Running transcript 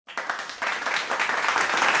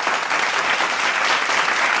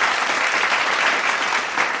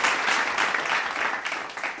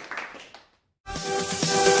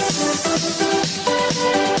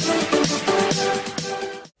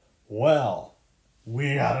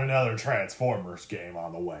we got another Transformers game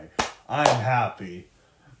on the way. I'm happy.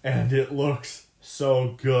 And it looks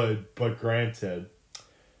so good, but granted,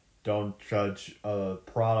 don't judge a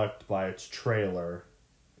product by its trailer.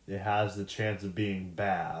 It has the chance of being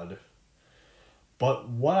bad. But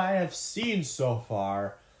what I have seen so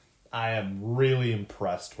far, I am really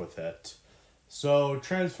impressed with it. So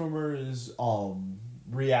Transformers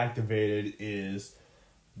Reactivated is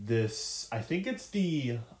this, I think it's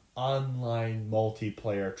the online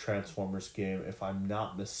multiplayer Transformers game, if I'm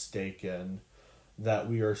not mistaken, that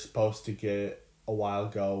we were supposed to get a while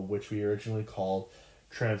ago, which we originally called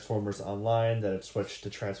Transformers Online, then it switched to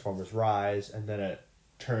Transformers Rise, and then it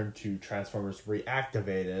turned to Transformers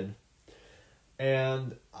Reactivated.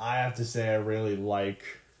 And I have to say I really like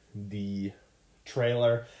the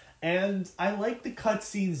trailer, and I like the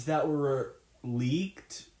cutscenes that were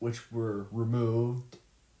leaked, which were removed,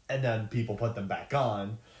 and then people put them back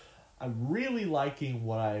on. I'm really liking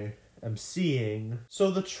what I am seeing.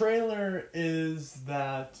 So the trailer is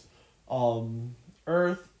that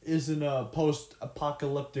Earth is in a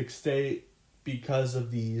post-apocalyptic state because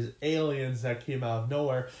of these aliens that came out of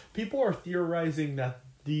nowhere. People are theorizing that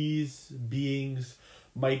these beings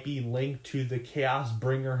might be linked to the Chaos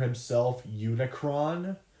Bringer himself,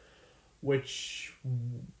 Unicron, which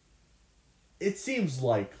it seems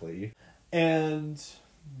likely. And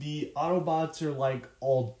the Autobots are like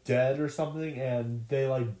all dead or something, and they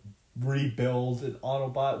like rebuild an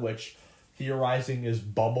Autobot, which theorizing is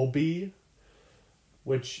Bumblebee,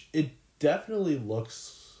 which it definitely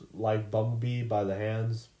looks like Bumblebee by the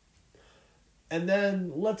hands. And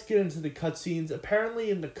then let's get into the cutscenes. Apparently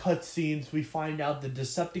in the cutscenes we find out the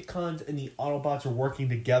Decepticons and the Autobots are working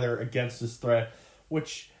together against this threat,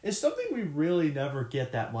 which is something we really never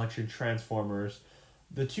get that much in Transformers.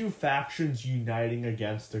 The two factions uniting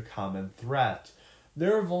against a common threat.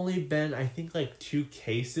 There have only been, I think, like 2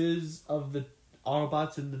 cases of the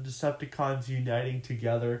Autobots and the Decepticons uniting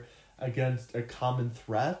together against a common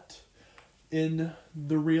threat in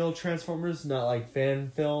the real Transformers, not like fan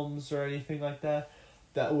films or anything like that.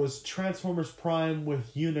 That was Transformers Prime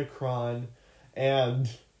with Unicron and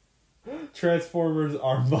Transformers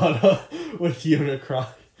Armada with Unicron.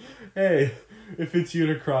 Hey, if it's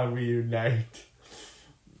Unicron, we unite.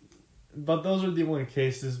 But those are the only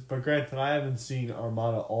cases. But granted, I haven't seen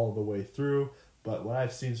Armada all the way through. But what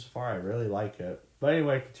I've seen so far, I really like it. But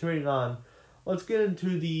anyway, continuing on. Let's get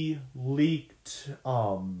into the leaked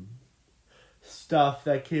stuff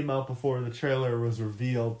that came out before the trailer was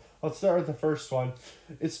revealed. Let's start with the first one.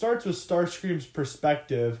 It starts with Starscream's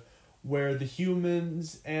perspective, where the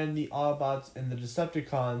humans and the Autobots and the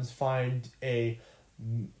Decepticons find a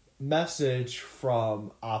message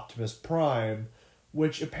from Optimus Prime,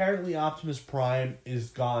 which apparently Optimus Prime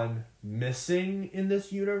is gone missing in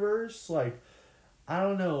this universe. Like, I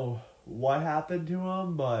don't know what happened to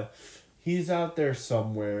him, but he's out there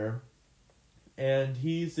somewhere. And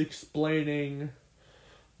he's explaining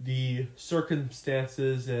the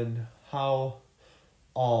circumstances and how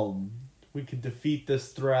we could defeat this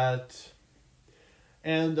threat.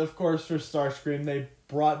 And of course for Starscream, they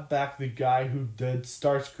brought back the guy who did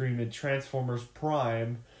Starscream in Transformers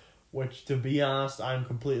Prime, which to be honest I'm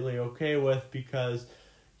completely okay with because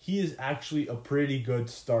he is actually a pretty good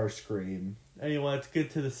Starscream. Anyway, let's get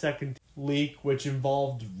to the second leak, which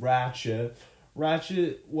involved Ratchet.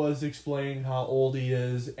 Ratchet was explaining how old he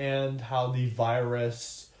is and how the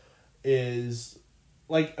virus is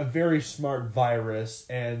like a very smart virus,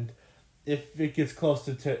 and if it gets close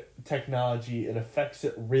to technology, it affects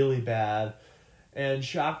it really bad. And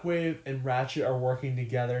Shockwave and Ratchet are working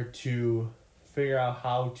together to figure out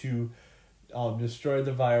how to destroy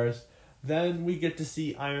the virus. Then we get to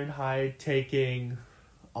see Ironhide taking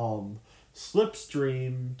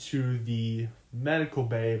Slipstream to the medical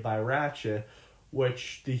bay by Ratchet,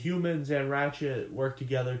 which the humans and Ratchet work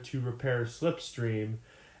together to repair Slipstream.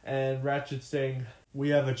 And Ratchet's saying, we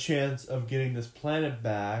have a chance of getting this planet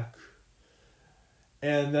back.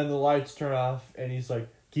 And then the lights turn off, and he's like,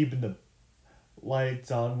 keeping the lights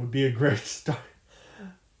on would be a great start.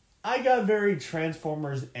 I got very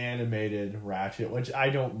Transformers animated Ratchet, which I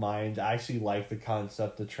don't mind. I actually like the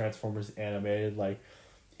concept of Transformers animated. Like,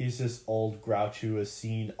 he's this old grouch who has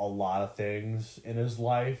seen a lot of things in his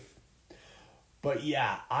life. But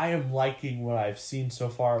yeah, I am liking what I've seen so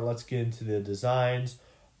far. Let's get into the designs.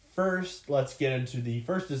 First, let's get into the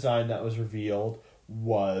first design that was revealed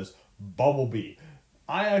was Bumblebee.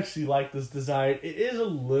 I actually like this design. It is a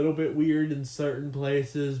little bit weird in certain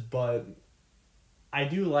places, but I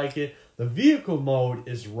do like it. The vehicle mode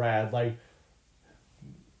is rad. Like,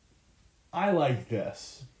 I like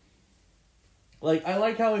this. Like, I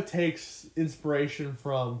like how it takes inspiration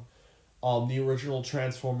from the original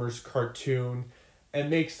Transformers cartoon and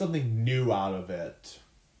makes something new out of it.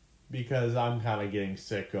 Because I'm kind of getting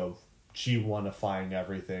sick of G1ifying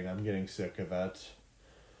everything. I'm getting sick of it.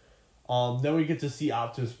 Then we get to see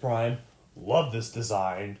Optimus Prime. Love this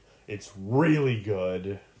design. It's really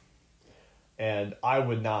good. And I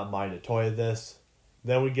would not mind a toy of this.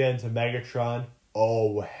 Then we get into Megatron.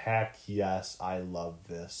 Oh, heck yes. I love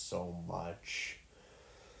this so much.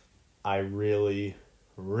 I really,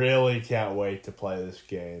 really can't wait to play this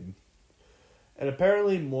game. And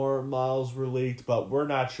apparently more models were leaked, but we're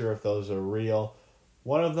not sure if those are real.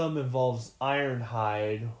 One of them involves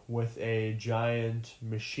Ironhide with a giant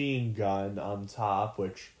machine gun on top,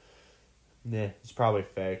 which, it's probably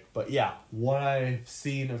fake. But yeah, what I've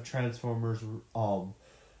seen of Transformers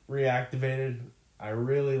Reactivated, I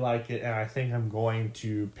really like it, and I think I'm going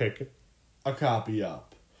to pick a copy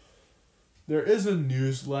up. There is a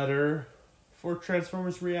newsletter for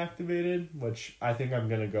Transformers Reactivated, which I think I'm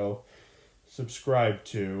going to go subscribe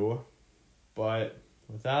to. But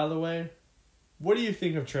with that out of the way, what do you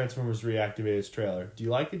think of Transformers Reactivated's trailer? Do you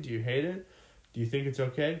like it? Do you hate it? Do you think it's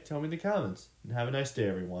okay? Tell me in the comments. And have a nice day,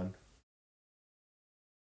 everyone.